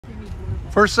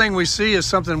First thing we see is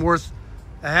something worth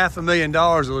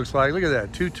 $500,000, it looks like. Look at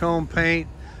that, two-tone paint.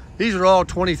 These are all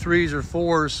 23s or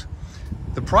 4s.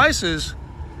 The prices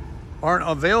aren't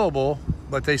available,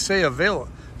 but they say available.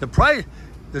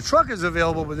 The truck is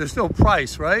available, but there's no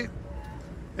price, right?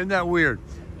 Isn't that weird?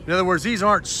 In other words, these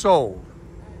aren't sold.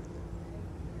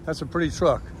 That's a pretty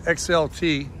truck,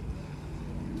 XLT.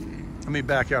 Let me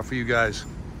back out for you guys.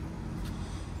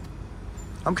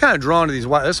 I'm kind of drawn to these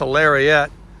white. This is a Lariat.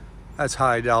 That's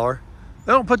high dollar.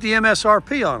 They don't put the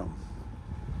MSRP on them.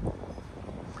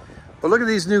 But look at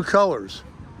these new colors.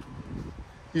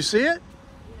 You see it? Yeah,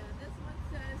 this one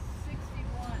says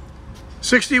 61.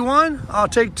 61? I'll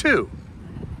take 2.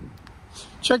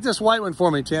 Check this white one for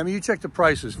me, Tammy. You check the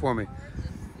prices for me.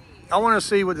 I want to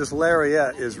see what this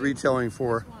Lariat is retailing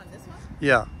for. This one? This one?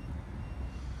 Yeah.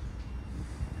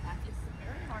 It's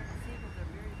very hard to see because they're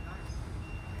very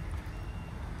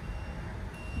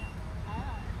dark.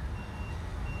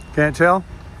 Can't tell?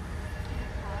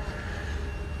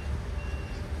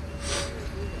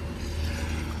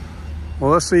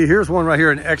 Well, let's see. Here's one right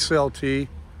here, an XLT.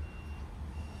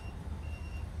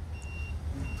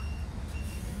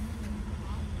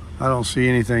 I don't see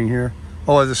anything here.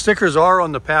 Oh, the stickers are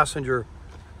on the passenger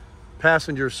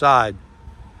side.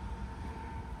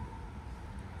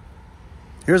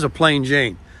 Here's a plain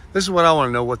Jane. This is what I want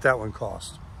to know what that one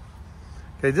cost.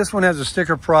 Okay, this one has a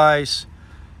sticker price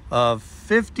of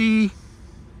 50. Did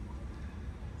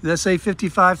that say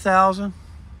 55,000?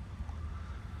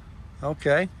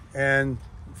 Okay, and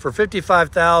for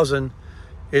 55,000,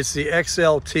 it's the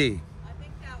XLT. I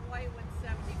think that white one's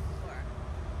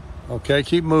 74. Okay,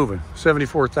 keep moving.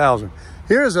 74,000.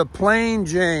 Here's a plain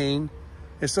Jane.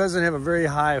 It doesn't have a very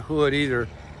high hood either,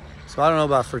 so I don't know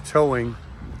about for towing.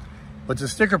 But the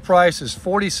sticker price is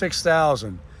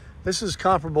 46,000. This is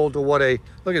comparable to what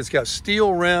look, it's got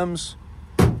steel rims,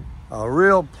 a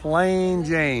real plain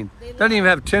Jane. Doesn't even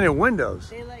have tinted windows.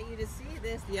 They let you to see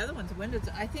this. The other one's windows.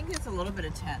 I think it's a little bit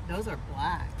of tint. Those are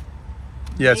black.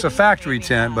 Yeah, it's a factory maybe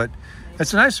tint, not. but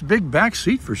it's a nice big back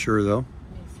seat for sure, though.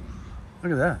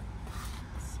 Look at that.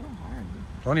 It's so hard.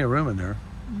 Plenty of room in there.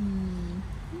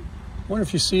 Wonder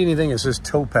if you see anything that says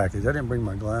tow package. I didn't bring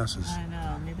my glasses. I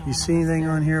know. Neither You see anything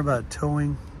on here about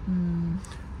towing?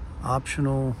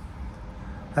 Optional.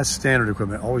 That's standard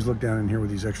equipment. Always look down in here with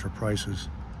these extra prices.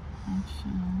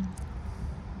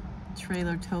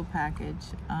 Trailer tow package.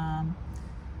 Yeah,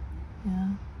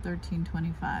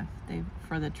 $13.25.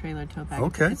 For the trailer tow package.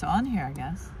 Okay. It's on here, I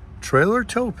guess. Trailer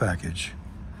tow package.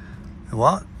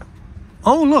 What?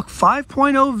 Oh, look,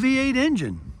 5.0 V8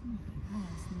 engine.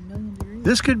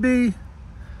 This could be,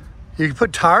 you can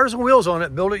put tires and wheels on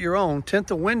it, build it your own, tint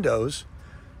the windows.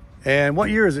 And what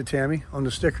year is it, Tammy, on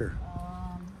the sticker?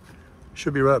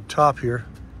 Should be right up top here.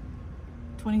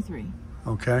 23.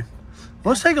 Okay.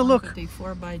 Let's take a look.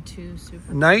 4x2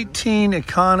 super. 19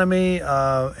 economy,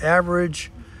 average,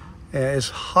 as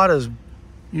hot as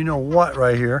you know what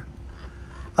right here.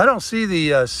 I don't see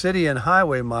the city and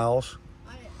highway miles.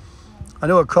 I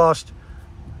know it costs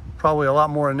probably a lot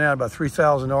more than that, about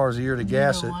 $3,000 a year to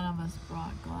gas it. One of us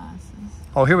brought glasses.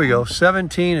 Oh, here we go,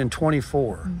 17 and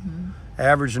 24,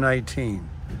 average 19.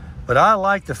 But I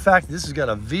like the fact that this has got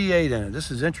a V8 in it.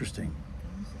 This is interesting.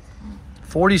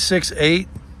 46.8.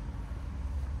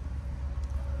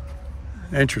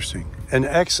 Interesting. An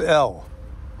XL.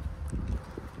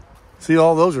 See,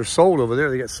 all those are sold over there.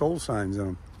 They got sold signs on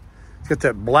them. It's got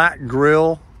that black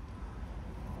grill.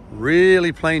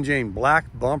 Really plain Jane black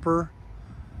bumper.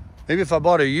 Maybe if I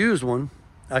bought a used one,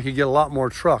 I could get a lot more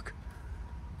truck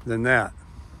than that.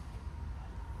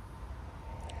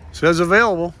 Says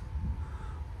available.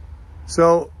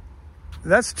 So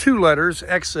that's 2 letters,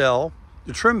 XL.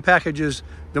 The trim packages,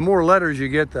 the more letters you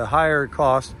get, the higher it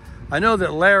costs. I know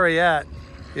that Lariat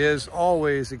is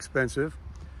always expensive.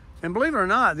 And believe it or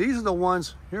not, these are the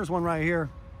ones, here's one right here.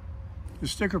 The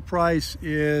sticker price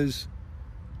is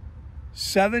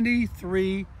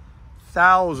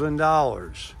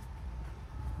 $73,000.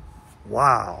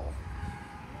 Wow.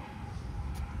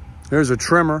 There's a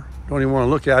trimmer. Don't even want to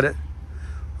look at it.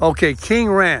 Okay, King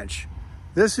Ranch.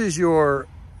 This is your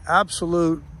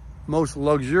absolute most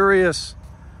luxurious,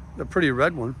 the pretty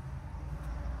red one.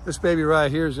 This baby right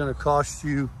here is going to cost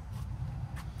you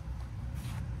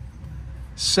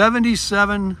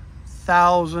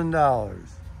 $77,000.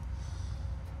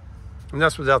 And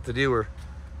that's without the dealer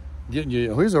getting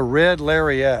you. Here's a red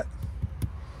Lariat.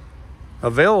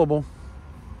 Available.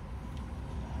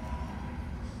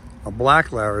 A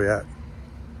black Lariat.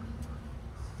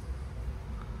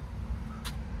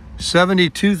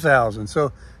 $72,000.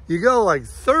 So you go like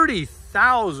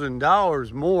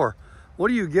 $30,000 more. what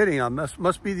are you getting?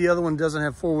 Must be the other one doesn't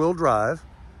have 4-wheel drive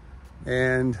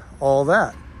and all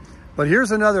that. But here's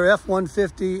another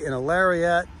F-150 and a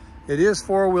Lariat. It is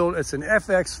 4-wheel. It's an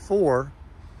FX4.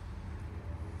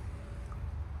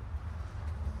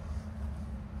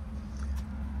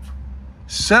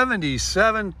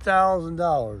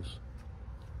 $77,000.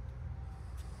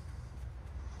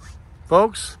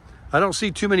 Folks, I don't see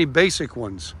too many basic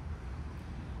ones.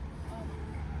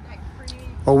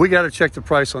 Oh, we got to check the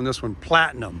price on this one.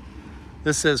 Platinum.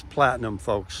 This says platinum,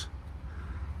 folks.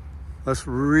 Let's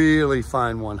really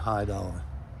find one high dollar.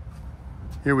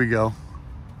 Here we go.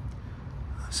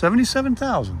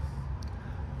 77,000.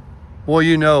 Well,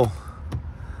 you know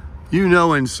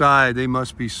inside they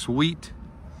must be sweet.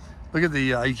 Look at the,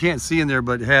 you can't see in there,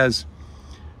 but it has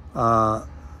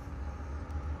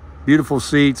beautiful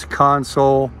seats,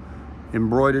 console,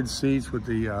 embroidered seats with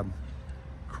the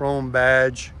chrome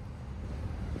badge.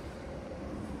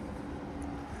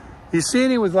 You see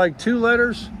anything with like 2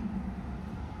 letters?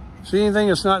 See anything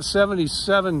that's not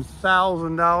 $77,000? So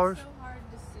hard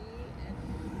to see.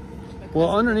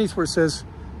 Well, underneath where it says,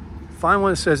 find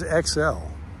one that says XL.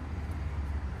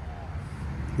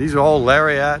 These are all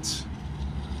Lariats.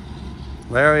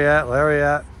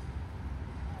 Lariat.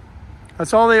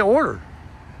 That's all they order.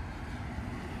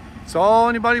 That's all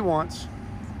anybody wants.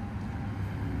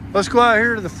 Let's go out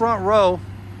here to the front row.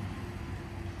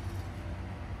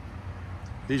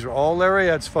 These are all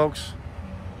Lariats, folks.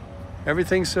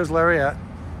 Everything says Lariat.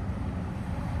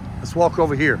 Let's walk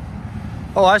over here.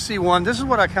 Oh, I see one. This is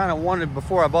what I kind of wanted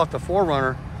before I bought the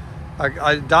 4Runner.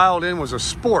 I dialed in was a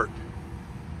Sport.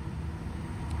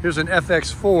 Here's an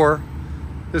FX4.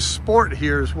 This Sport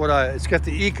here is what it's got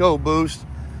the Eco Boost,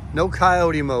 no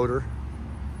Coyote motor.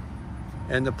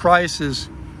 And the price is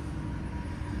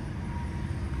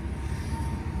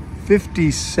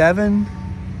 $57,000.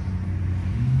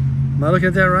 Am I looking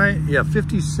at that right? Yeah,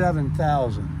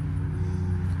 $57,000.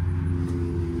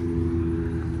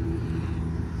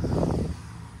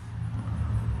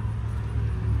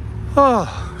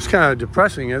 Oh, it's kind of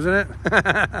depressing, isn't it?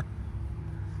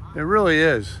 It really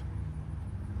is.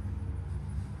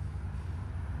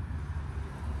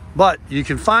 But you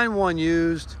can find one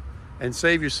used and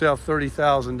save yourself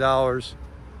 $30,000.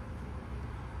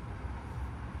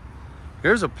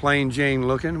 Here's a plain Jane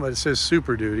looking, but it says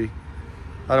Super Duty.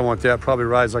 I don't want that. Probably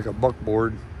rides like a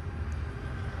buckboard.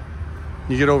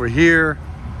 You get over here,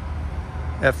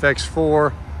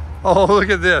 FX4. Oh, look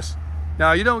at this.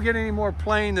 Now, you don't get any more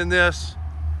plain than this.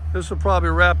 This will probably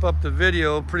wrap up the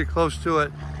video, pretty close to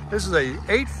it. This is a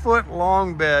 8-foot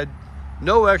long bed,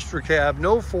 no extra cab,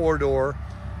 no 4-door,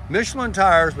 Michelin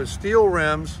tires with steel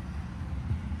rims,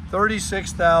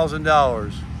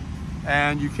 $36,000.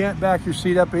 And you can't back your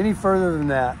seat up any further than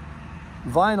that.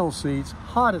 Vinyl seats,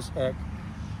 hot as heck,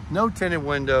 no tinted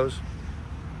windows.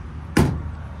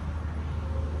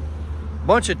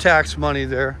 Bunch of tax money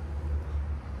there.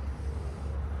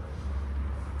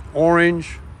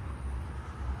 Orange,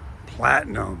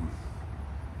 platinum,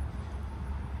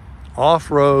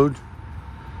 off-road.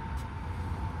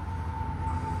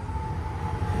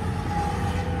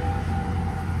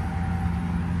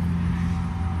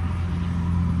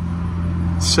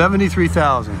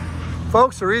 $73,000.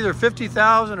 Folks, they're either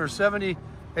 $50,000 or $70,000,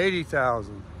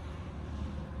 $80,000.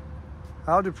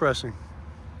 How depressing.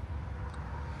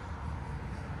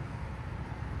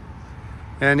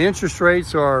 And the interest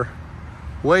rates are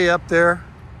way up there.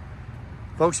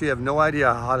 Folks, you have no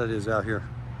idea how hot it is out here.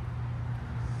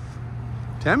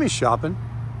 Tammy's shopping.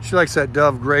 She likes that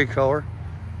dove gray color.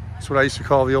 That's what I used to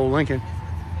call the old Lincoln.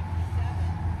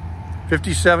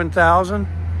 $57,000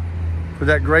 for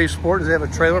that gray Sport. Does it have a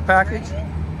trailer package? I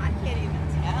can't even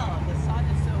tell. The sun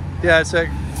is so bright. Yeah, it's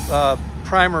that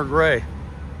primer gray.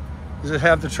 Does it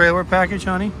have the trailer package,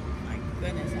 honey? My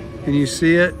goodness. Can you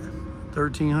see it?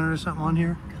 1,300 or something on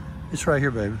here? It's right here,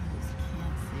 baby.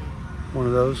 One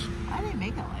of those. Why do they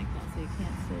make it like that so you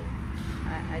can't see?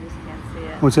 I just can't see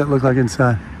it. What's that look like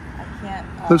inside? I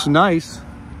can't. Looks nice.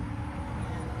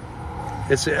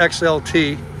 It's the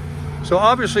XLT. So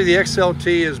obviously the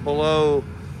XLT is below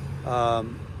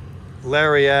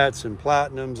Lariats and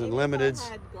Platinums and Limiteds.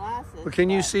 But can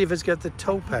you see if it's got the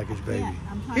tow package, baby?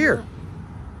 Here.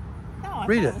 No,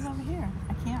 read it. It was over here.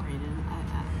 I can't read it.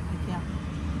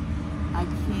 I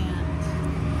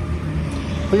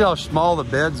can't. Look at how small the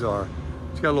beds are.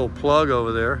 It's got a little plug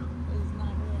over there. It's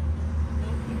not real.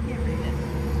 Nope, you can't read it.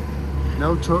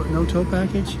 No tow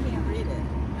package? I can't read it.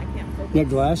 I can't focus. You got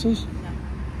glasses?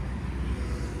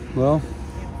 No. Well, I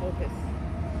can't focus.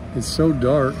 it's so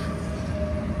dark.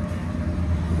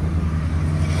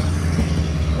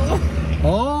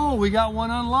 Oh, we got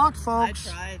one unlocked, folks.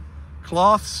 I tried.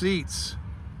 Cloth seats.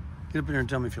 Get up in here and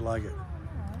tell me if you like it.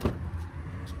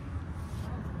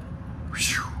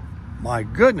 Whew. My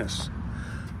goodness.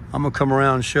 I'm gonna come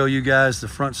around and show you guys the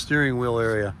front steering wheel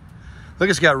area. Look,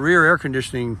 it's got rear air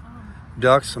conditioning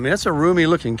ducts. I mean, that's a roomy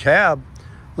looking cab.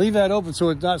 Leave that open so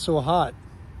it's not so hot.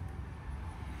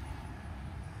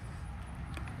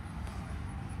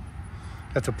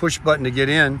 Got the push button to get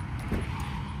in.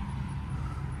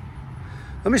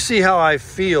 Let me see how I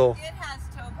feel. It has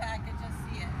tow package, I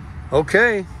see it.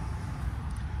 Okay.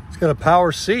 It's got a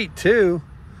power seat too.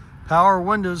 Power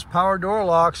windows, power door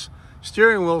locks.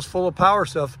 Steering wheel's full of power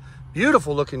stuff.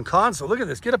 Beautiful looking console. Look at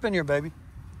this. Get up in here, baby.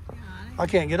 I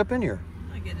can't get up in here.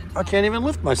 I can't even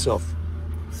lift myself.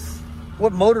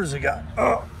 What motors it got?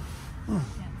 Oh.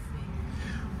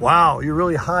 Wow, you're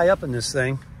really high up in this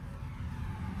thing.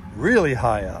 Really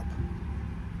high up.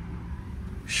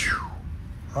 Whew.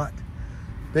 Hot.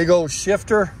 Big old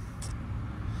shifter.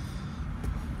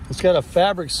 It's got a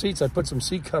fabric seats. I put some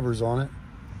seat covers on it.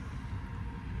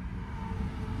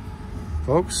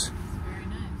 Folks, Very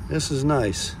nice. this is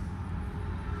nice.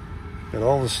 Got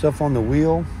all the stuff on the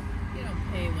wheel. You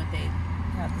don't pay what they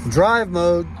have. Drive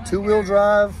mode, two-wheel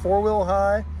drive, four-wheel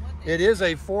high. It is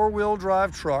a four-wheel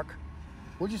drive truck.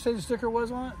 What'd you say the sticker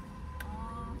was on it?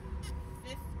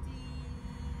 50,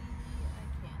 I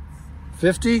can't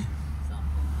 50? see something.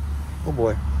 Oh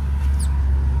boy.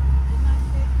 Didn't I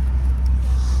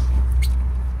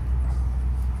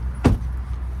say?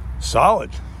 Solid.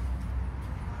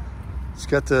 It's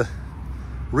got the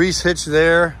Reese hitch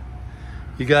there.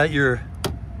 You got your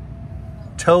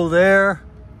toe there.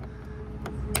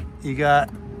 You got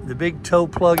the big toe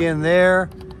plug in there.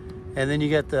 And then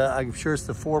you got the, I'm sure it's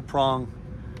the 4-prong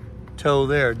toe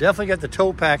there. Definitely got the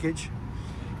tow package.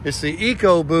 It's the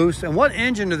EcoBoost. And what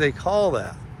engine do they call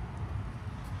that?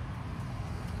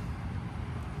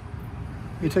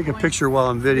 Let me take a picture while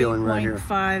I'm videoing right here.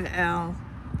 3.5L.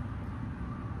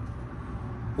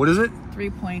 What is it?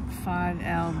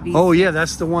 3.5L. Oh yeah,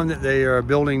 that's the one that they are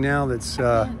building now that's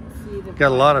got a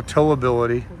lot of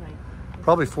towability.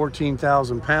 Probably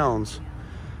 14,000 pounds.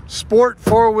 Sport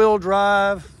 4-wheel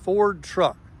drive Ford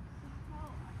truck.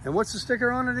 And what's the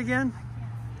sticker on it again?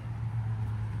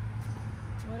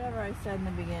 Whatever I said in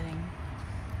the beginning.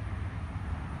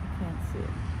 I can't see it.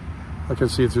 I can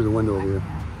see it through the window over here.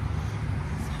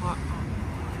 It's hot.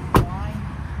 Why?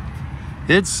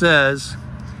 It says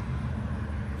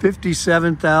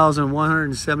 $57,175.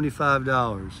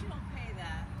 You don't pay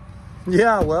that.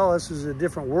 Yeah, well, this is a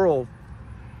different world.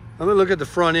 Let me look at the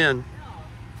front end. No.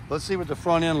 Let's see what the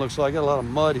front end looks like. Got a lot of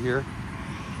mud here.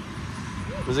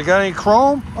 Has it got any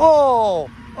chrome? Oh,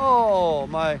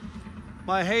 my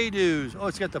hey-dos. Oh,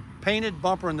 it's got the painted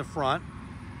bumper in the front.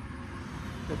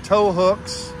 The tow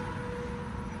hooks.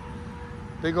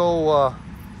 Big old,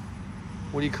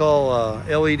 what do you call,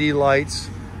 LED lights.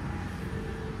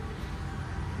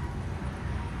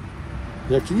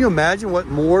 Yeah, can you imagine what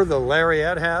more the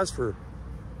Lariat has for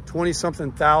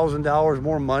 20-something thousand dollars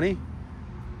more money?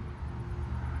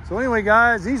 So anyway,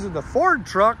 guys, these are the Ford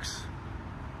trucks.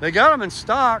 They got them in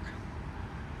stock.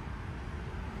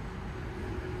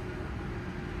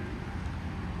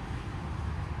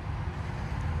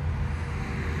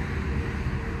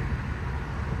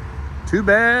 Too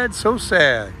bad, so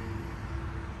sad.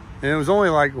 And it was only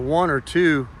like 1 or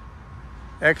 2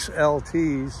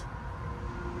 XLTs.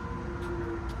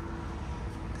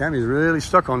 Tammy's really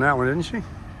stuck on that one, isn't she?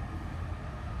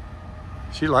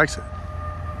 She likes it.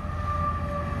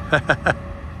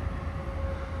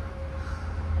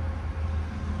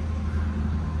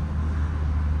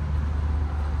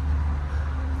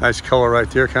 Nice color right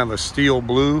there, kind of a steel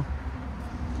blue.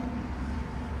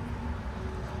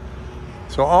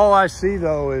 So all I see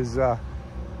though is, what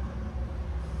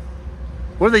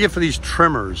do they get for these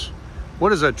trimmers?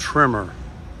 What is a trimmer?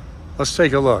 Let's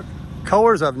take a look.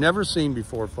 Colors I've never seen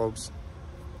before, folks.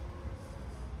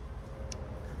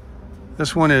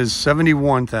 This one is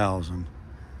 71,000.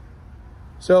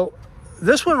 So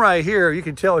this one right here, you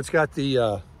can tell it's got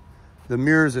the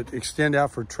mirrors that extend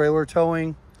out for trailer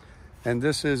towing. And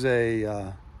this is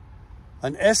an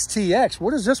STX.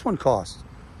 What does this one cost?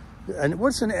 And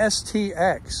what's an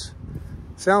STX?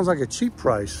 Sounds like a cheap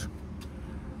price.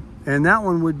 And that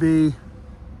one would be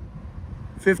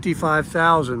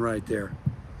 55,000 right there.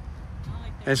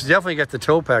 And it's definitely got the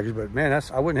tow package, but man,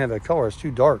 I wouldn't have that color. It's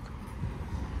too dark.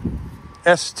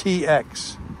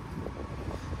 STX.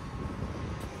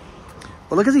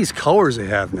 But look at these colors they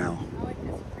have now. I like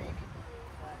this creek.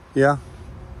 Yeah.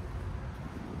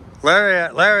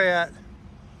 Lariat.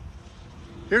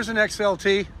 Here's an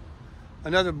XLT.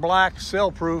 Another black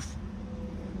sail-proof.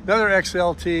 Another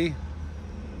XLT.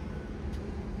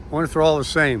 I wonder if they're all the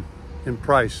same in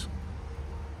price.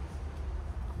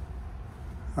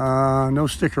 No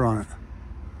sticker on it.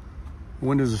 The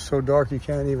windows are so dark you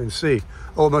can't even see.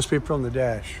 Oh, it must be from the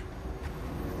dash.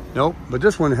 Nope, but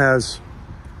this one has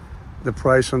the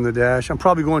price on the dash. I'm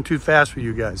probably going too fast for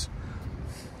you guys.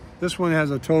 This one has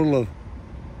a total of,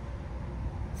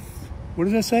 what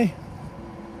does that say?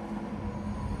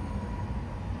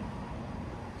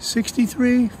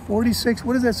 63, 46,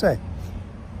 what does that say?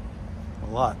 A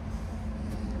lot.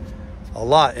 A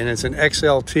lot, and it's an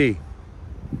XLT.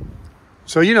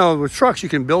 So, you know, with trucks, you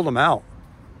can build them out.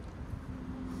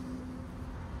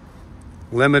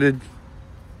 Limited.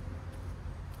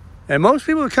 And most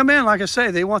people that come in, like I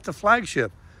say, they want the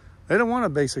flagship. They don't want a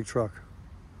basic truck.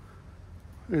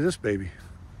 Look at this baby.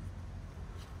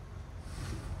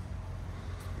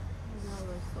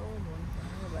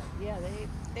 Yeah,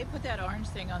 they put that orange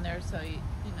thing on there so you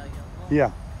know you'll.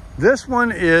 Yeah, this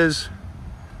one is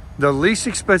the least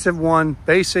expensive one.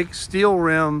 Basic steel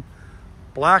rim,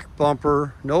 black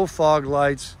bumper, no fog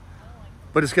lights,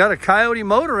 but it's got a Coyote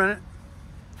motor in it.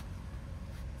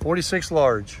 46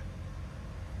 large.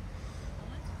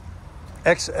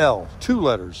 XL, 2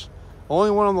 letters. Only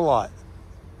one on the lot.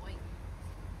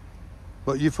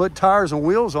 But you put tires and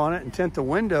wheels on it and tint the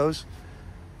windows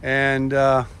and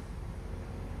 4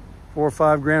 or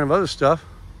 5 grand of other stuff.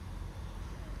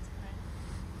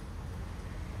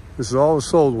 This is all the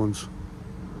sold ones.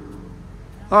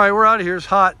 All right, we're out of here. It's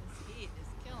hot.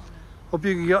 Hope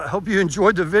you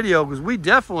enjoyed the video because we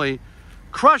definitely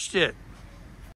crushed it.